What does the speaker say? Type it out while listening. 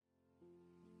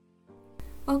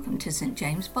Welcome to St.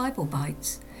 James Bible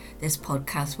Bites. This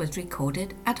podcast was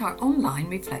recorded at our online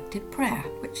reflective prayer,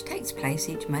 which takes place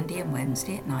each Monday and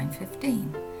Wednesday at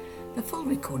 9:15. The full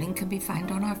recording can be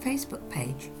found on our Facebook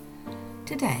page.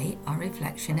 Today, our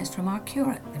reflection is from our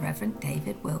curate, the Reverend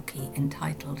David Wilkie,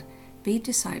 entitled, Be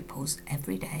Disciples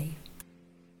Every Day.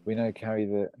 We now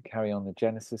carry on the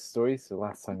Genesis story. So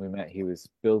last time we met, he was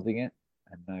building it,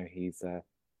 and now he's, they're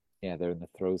in the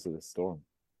throes of the storm.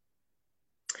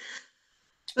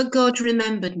 But God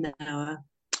remembered Noah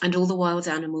and all the wild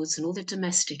animals and all the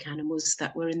domestic animals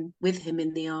that were with him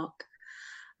in the ark.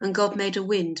 And God made a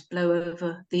wind blow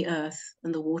over the earth,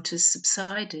 and the waters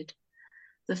subsided.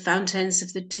 The fountains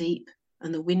of the deep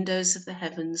and the windows of the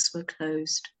heavens were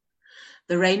closed.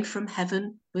 The rain from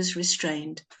heaven was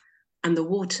restrained, and the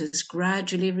waters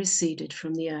gradually receded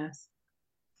from the earth.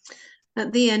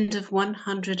 At the end of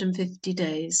 150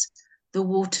 days, the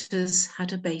waters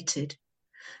had abated.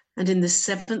 And in the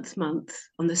 7th month,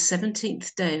 on the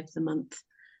 17th day of the month,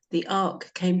 the ark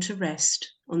came to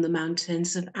rest on the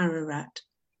mountains of Ararat.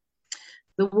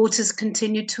 The waters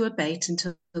continued to abate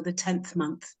until the 10th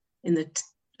month. Until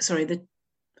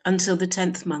the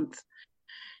 10th month.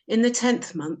 In the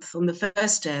 10th month, on the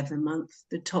first day of the month,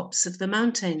 the tops of the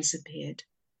mountains appeared.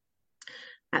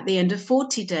 At the end of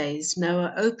 40 days,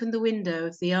 Noah opened the window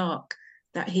of the ark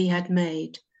that he had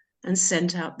made and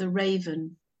sent out the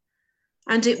raven.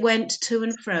 And it went to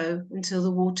and fro until the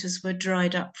waters were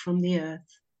dried up from the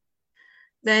earth.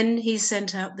 Then he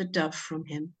sent out the dove from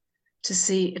him to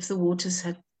see if the waters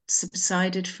had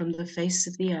subsided from the face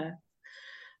of the earth.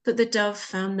 But the dove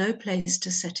found no place to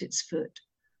set its foot,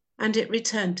 and it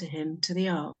returned to him to the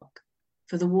ark,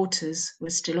 for the waters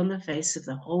were still on the face of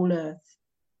the whole earth.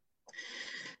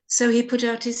 So he put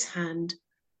out his hand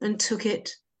and took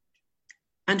it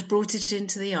and brought it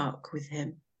into the ark with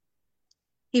him.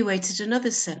 He waited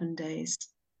another 7 days,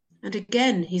 and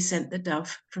again he sent the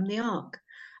dove from the ark,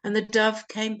 and the dove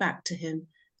came back to him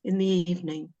in the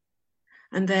evening,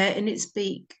 and there in its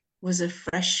beak was a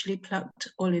freshly plucked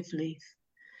olive leaf.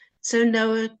 So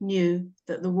Noah knew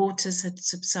that the waters had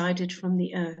subsided from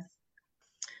the earth.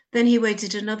 Then he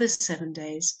waited another 7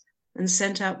 days and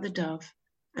sent out the dove,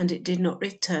 and it did not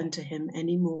return to him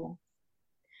any more.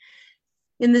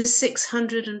 In the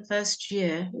 601st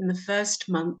year, in the 1st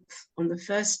month, on the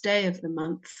first day of the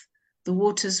month, the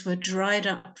waters were dried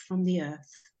up from the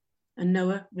earth, and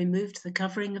Noah removed the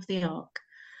covering of the ark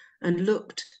and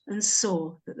looked and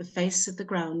saw that the face of the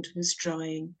ground was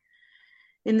drying.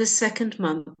 In the 2nd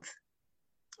month,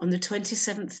 on the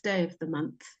 27th day of the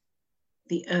month,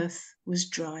 the earth was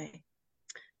dry.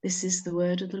 This is the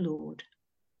word of the Lord.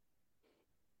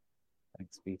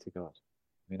 Thanks be to God.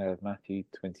 We know of Matthew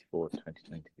 24,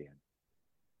 20 to the end.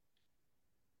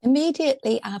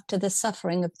 Immediately after the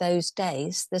suffering of those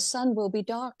days, the sun will be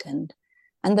darkened,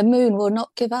 and the moon will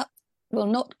not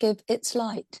give its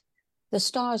light. The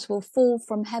stars will fall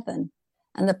from heaven,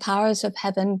 and the powers of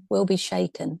heaven will be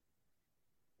shaken.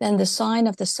 Then the sign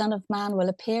of the Son of Man will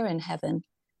appear in heaven,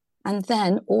 and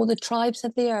then all the tribes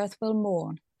of the earth will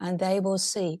mourn, and they will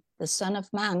see the Son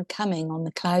of Man coming on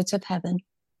the clouds of heaven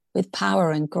with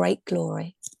power and great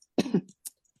glory.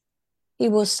 He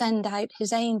will send out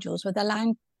his angels with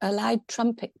a loud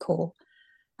trumpet call,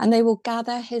 and they will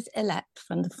gather his elect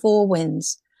from the four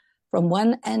winds, from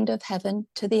one end of heaven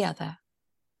to the other.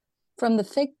 From the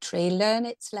fig tree learn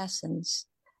its lessons.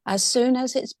 As soon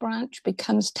as its branch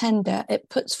becomes tender, it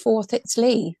puts forth its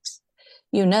leaves.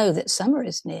 You know that summer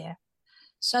is near.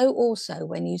 So also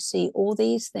when you see all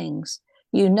these things,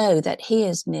 you know that he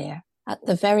is near, at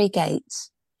the very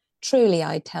gates. Truly,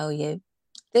 I tell you,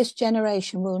 this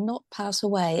generation will not pass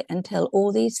away until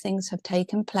all these things have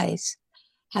taken place.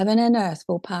 Heaven and earth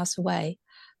will pass away,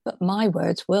 but my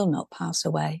words will not pass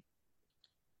away.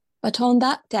 But on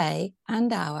that day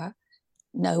and hour,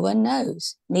 no one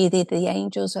knows, neither the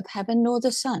angels of heaven nor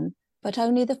the Son, but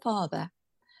only the Father.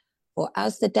 For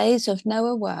as the days of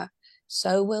Noah were,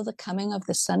 so will the coming of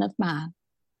the Son of Man.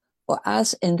 For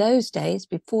as in those days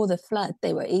before the flood,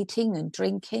 they were eating and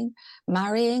drinking,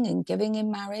 marrying and giving in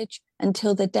marriage,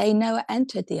 until the day Noah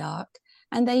entered the ark,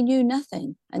 and they knew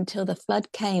nothing until the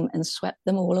flood came and swept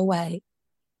them all away.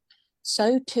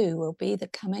 So too will be the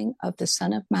coming of the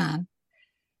Son of Man.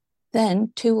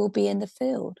 Then two will be in the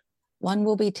field. One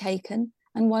will be taken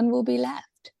and one will be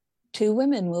left. Two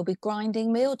women will be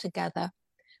grinding meal together.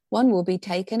 One will be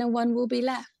taken and one will be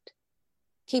left.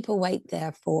 Keep awake,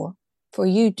 therefore, for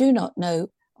you do not know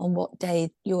on what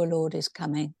day your Lord is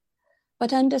coming.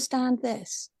 But understand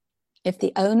this, if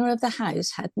the owner of the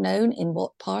house had known in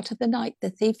what part of the night the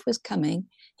thief was coming,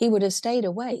 he would have stayed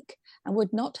awake and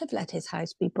would not have let his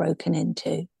house be broken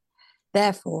into.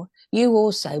 Therefore, you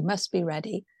also must be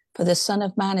ready, for the Son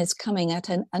of Man is coming at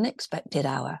an unexpected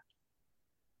hour.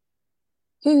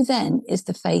 Who then is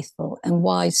the faithful and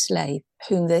wise slave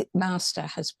whom the master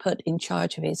has put in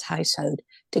charge of his household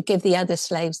to give the other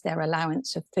slaves their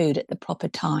allowance of food at the proper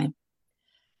time?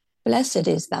 Blessed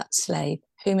is that slave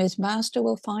whom his master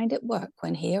will find at work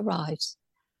when he arrives.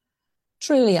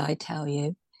 Truly, I tell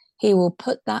you, he will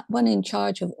put that one in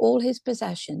charge of all his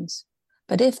possessions.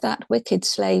 But if that wicked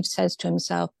slave says to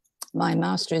himself, my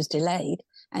master is delayed,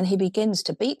 and he begins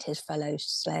to beat his fellow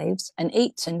slaves and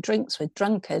eats and drinks with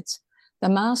drunkards, the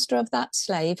master of that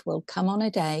slave will come on a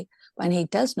day when he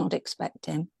does not expect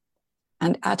him,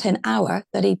 and at an hour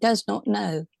that he does not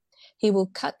know. He will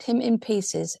cut him in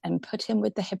pieces and put him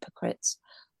with the hypocrites,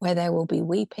 where there will be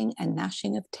weeping and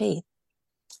gnashing of teeth.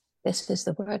 This is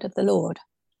the word of the Lord.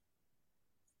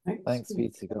 Thanks be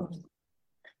to God.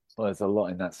 Well, there's a lot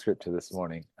in that scripture this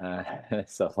morning.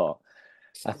 It's a lot.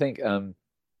 I think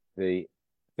the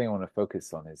thing I want to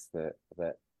focus on is that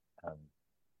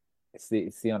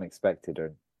it's the unexpected,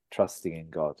 or trusting in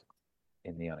God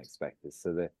in the unexpected.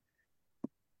 So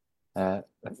the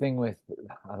thing with,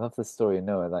 I love the story of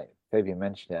Noah, like Fabian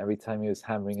mentioned it, every time he was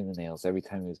hammering in the nails, every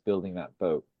time he was building that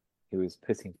boat, he was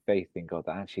putting faith in God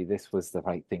that actually this was the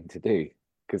right thing to do,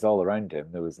 because all around him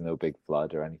there was no big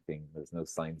flood or anything, there was no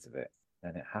signs of it.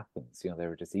 And it happens, they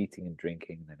were just eating and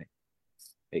drinking, and then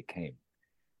it came.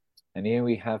 And here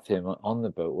we have him on the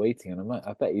boat waiting, and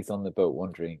I bet he's on the boat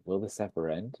wondering, will this ever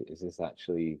end? Is this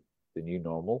actually the new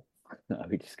normal? Are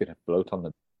we just going to float on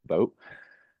the boat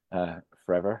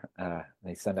forever?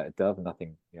 They send out a dove,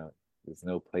 nothing, there's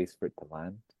no place for it to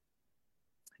land.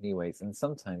 Anyways, and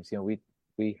sometimes,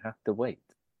 we have to wait.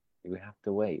 We have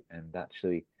to wait and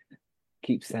actually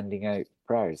keep sending out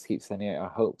prayers, keep sending out our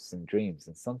hopes and dreams,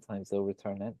 and sometimes they'll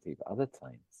return empty, but other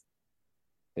times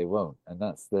they won't. And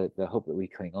that's the hope that we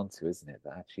cling on to, isn't it?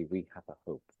 That actually we have a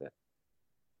hope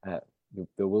that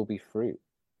there will be fruit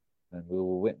and we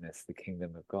will witness the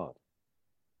kingdom of God.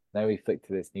 Now we flick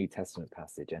to this New Testament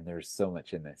passage, and there's so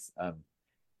much in this.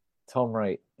 Tom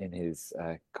Wright, in his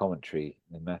commentary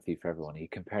in Matthew for Everyone, he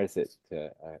compares it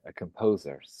to a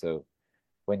composer. So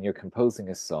when you're composing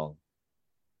a song,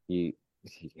 you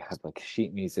have like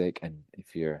sheet music, and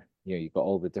if you've got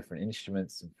all the different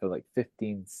instruments, and for like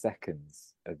 15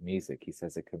 seconds of music, he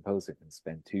says a composer can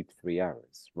spend 2 to 3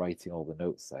 hours writing all the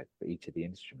notes out for each of the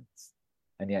instruments,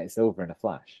 and yet it's over in a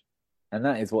flash. And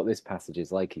that is what this passage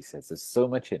is like. He says there's so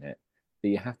much in it that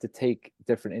you have to take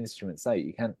different instruments out.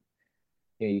 You can't,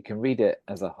 you can read it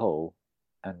as a whole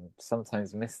and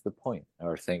sometimes miss the point,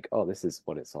 or think, oh, this is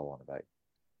what it's all on about.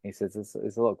 He says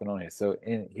there's a lot going on here. So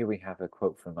here we have a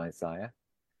quote from Isaiah,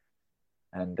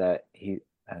 and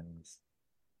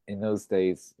in those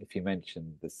days, if you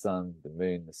mention the sun, the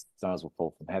moon, the stars will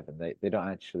fall from heaven, they don't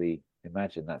actually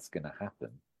imagine that's going to happen.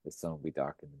 The sun will be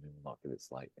dark and the moon will not give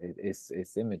its light.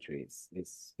 It's imagery.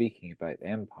 It's speaking about the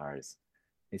empires.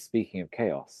 It's speaking of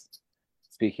chaos.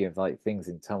 Speaking of like things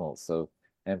in tumult. So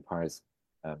empires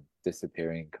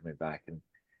disappearing, coming back, and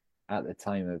at the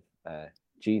time of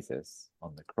Jesus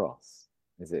on the cross,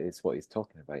 is what he's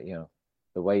talking about.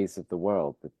 The ways of the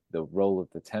world, the role of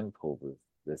the temple,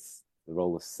 the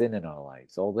role of sin in our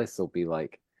lives. All this will be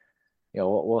like,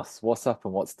 what's up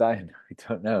and what's down. We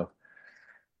don't know.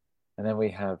 And then we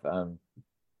have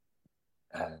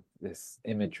this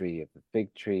imagery of the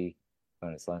fig tree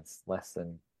on its last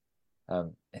lesson.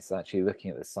 It's actually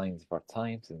looking at the signs of our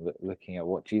times and looking at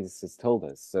what Jesus has told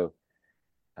us. So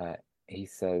he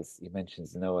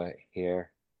mentions Noah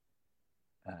here,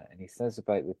 and he says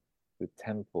about the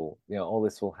temple, all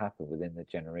this will happen within the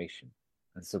generation.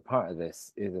 And so part of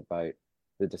this is about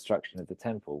the destruction of the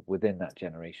temple within that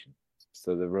generation.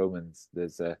 So the Romans,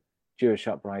 there's a Jewish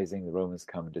uprising, the Romans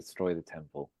come and destroy the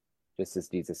temple, just as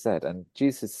Jesus said. And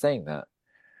Jesus is saying that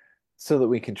so that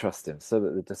we can trust him, so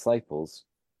that the disciples,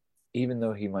 even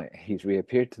though he's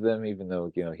reappeared to them, even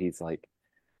though, he's like,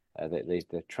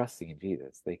 they're trusting in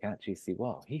Jesus, they can actually see,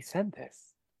 wow, he said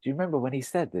this. Do you remember when he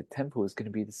said the temple was going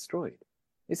to be destroyed?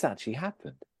 It's actually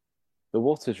happened. The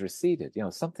waters receded.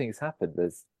 Something has happened.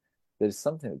 There's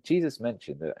something that Jesus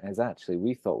mentioned that as actually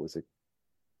we thought was a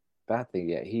bad thing,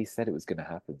 yet he said it was going to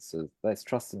happen. So let's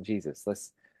trust in Jesus.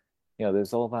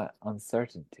 There's all that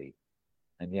uncertainty,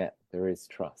 and yet there is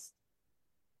trust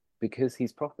because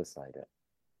he's prophesied it.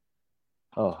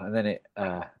 Oh, and then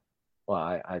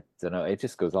I don't know, it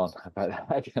just goes on about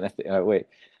that kind of thing. Wait,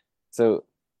 so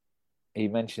he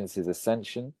mentions his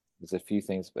ascension. There's a few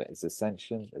things about his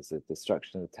ascension. There's the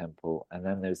destruction of the temple, and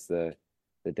then there's the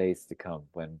days to come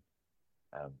when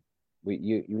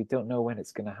we don't know when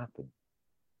it's going to happen.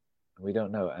 We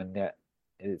don't know, and yet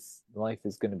life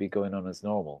is going to be going on as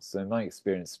normal. So in my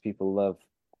experience, people love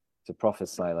to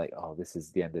prophesy like, oh, this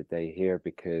is the end of the day here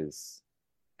because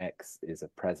X is a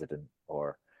president,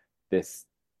 or this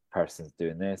person's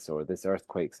doing this, or this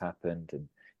earthquake's happened. And,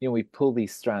 we pull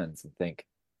these strands and think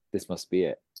this must be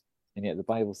it. And yet the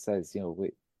Bible says,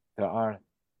 there are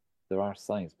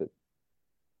signs, but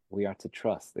we are to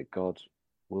trust that God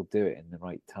will do it in the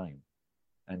right time.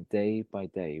 And day by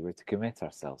day, we're to commit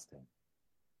ourselves to him.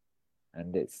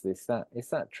 And it's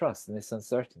that trust and this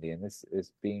uncertainty, and this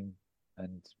is being,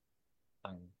 and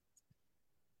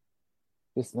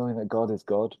just knowing that God is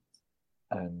God,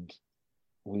 and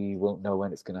we won't know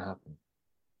when it's going to happen.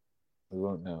 We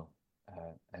won't know.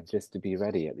 And just to be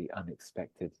ready at the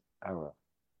unexpected hour.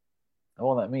 And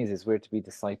all that means is we're to be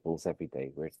disciples every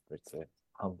day. We're to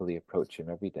humbly approach him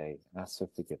every day, ask for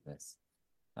forgiveness,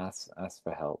 ask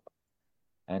for help.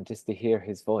 And just to hear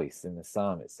his voice. In the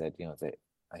psalm it said, that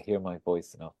I hear my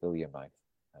voice and I'll fill your mouth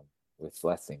with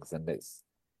blessings. And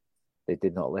they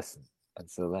did not listen.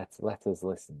 And so let us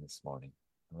listen this morning,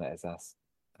 and let us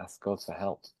ask God for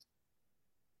help.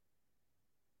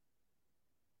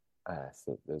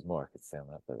 So there's more I could say on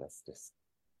that, but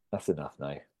that's enough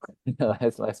now.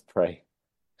 Let's pray.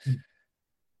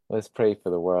 Let's pray for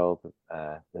the world,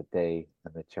 the day,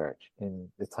 and the church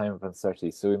in the time of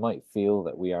uncertainty. So we might feel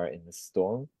that we are in the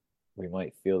storm. We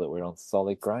might feel that we're on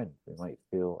solid ground. We might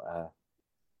feel,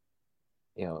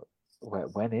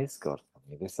 when is God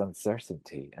coming? This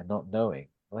uncertainty and not knowing.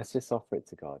 Let's just offer it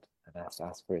to God and ask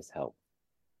for his help.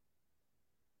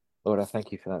 Lord, I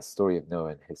thank you for that story of Noah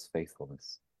and his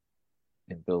faithfulness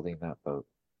in building that boat.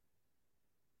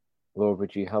 Lord,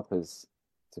 would you help us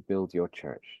to build your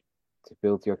church, to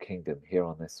build your kingdom here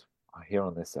on this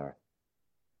earth,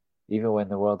 even when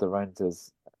the world around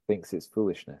us thinks it's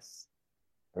foolishness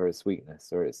or it's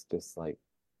weakness or it's just like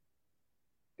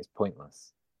it's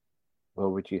pointless.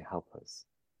 Lord, would you help us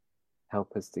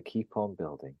to keep on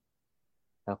building,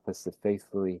 help us to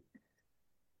faithfully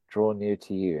draw near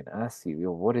to you and ask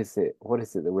you, what is it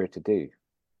that we're to do?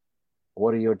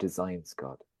 What are your designs,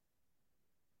 God?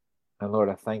 And Lord,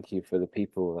 I thank you for the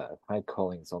people that have had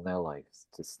callings on their lives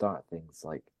to start things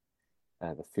like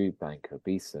the Food Bank or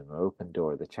BSIM or Open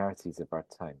Door, the charities of our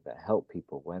time that help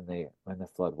people when the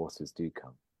flood waters do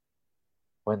come,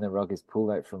 when the rug is pulled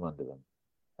out from under them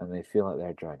and they feel like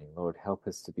they're drowning. Lord, help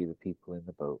us to be the people in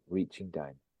the boat reaching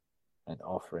down and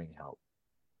offering help.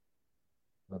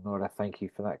 And Lord, I thank you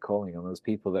for that calling on those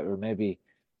people that were maybe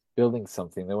building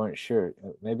something.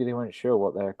 Maybe they weren't sure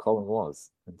what their calling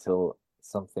was until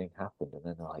something happened, and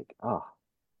then they're like,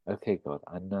 okay, God,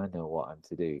 I now know what I'm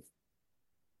to do.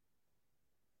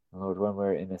 And Lord, when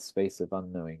we're in a space of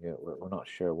unknowing, we're not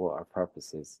sure what our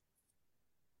purpose is.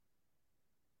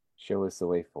 Show us the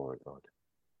way forward, Lord.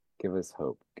 Give us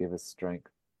hope, give us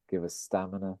strength, give us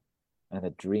stamina, and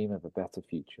a dream of a better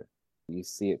future. You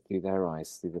see it through their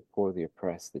eyes, through the poor, the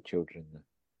oppressed, the children,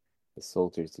 the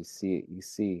soldiers. You see it. You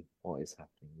see what is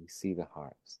happening. You see the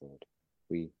hearts, Lord.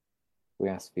 We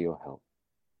ask for your help.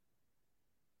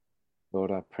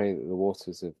 Lord, I pray that the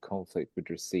waters of conflict would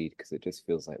recede, because it just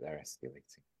feels like they're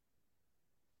escalating.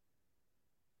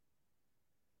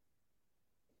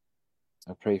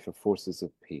 I pray for forces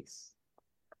of peace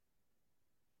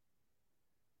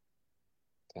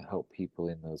to help people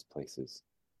in those places.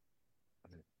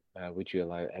 Would you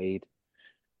allow aid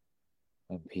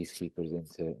and peacekeepers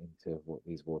into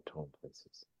these war-torn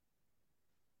places?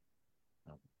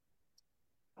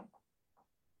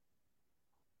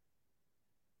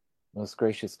 Most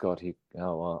gracious God,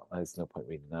 there's no point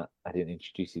reading that. I didn't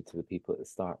introduce you to the people at the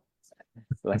start. So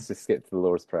let's just skip to the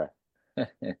Lord's Prayer.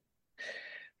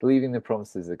 Believing the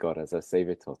promises of God as our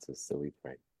Saviour taught us, so we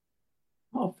pray.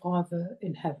 Our Father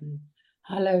in heaven,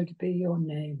 hallowed be your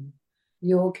name.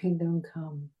 Your kingdom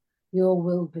come, your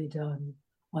will be done,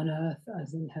 on earth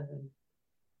as in heaven.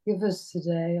 Give us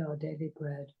today our daily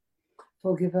bread.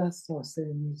 Forgive us our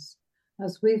sins,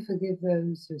 as we forgive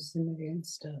those who sin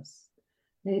against us.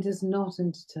 Lead us not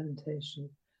into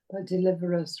temptation, but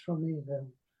deliver us from evil.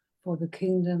 For the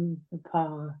kingdom, the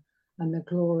power, and the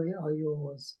glory are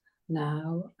yours,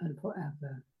 now and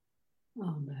forever.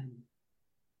 Amen.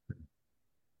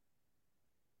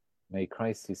 May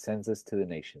Christ, who sends us to the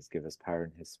nations, give us power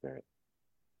in his Spirit.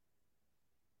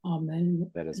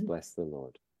 Amen. Let us bless the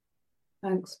Lord.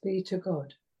 Thanks be to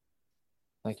God.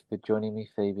 Thank you for joining me,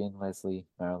 Fabian, Leslie,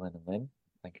 Marilyn, and Lynn.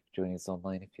 Thank you for joining us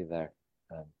online if you're there.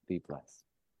 Be blessed.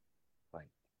 Bye.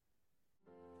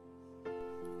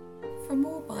 For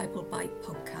more Bible Bite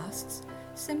podcasts,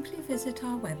 simply visit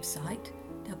our website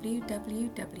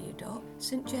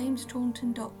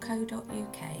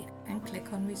www.stjamestaunton.co.uk and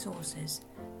click on resources.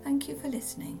 Thank you for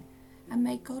listening, and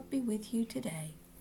may God be with you today.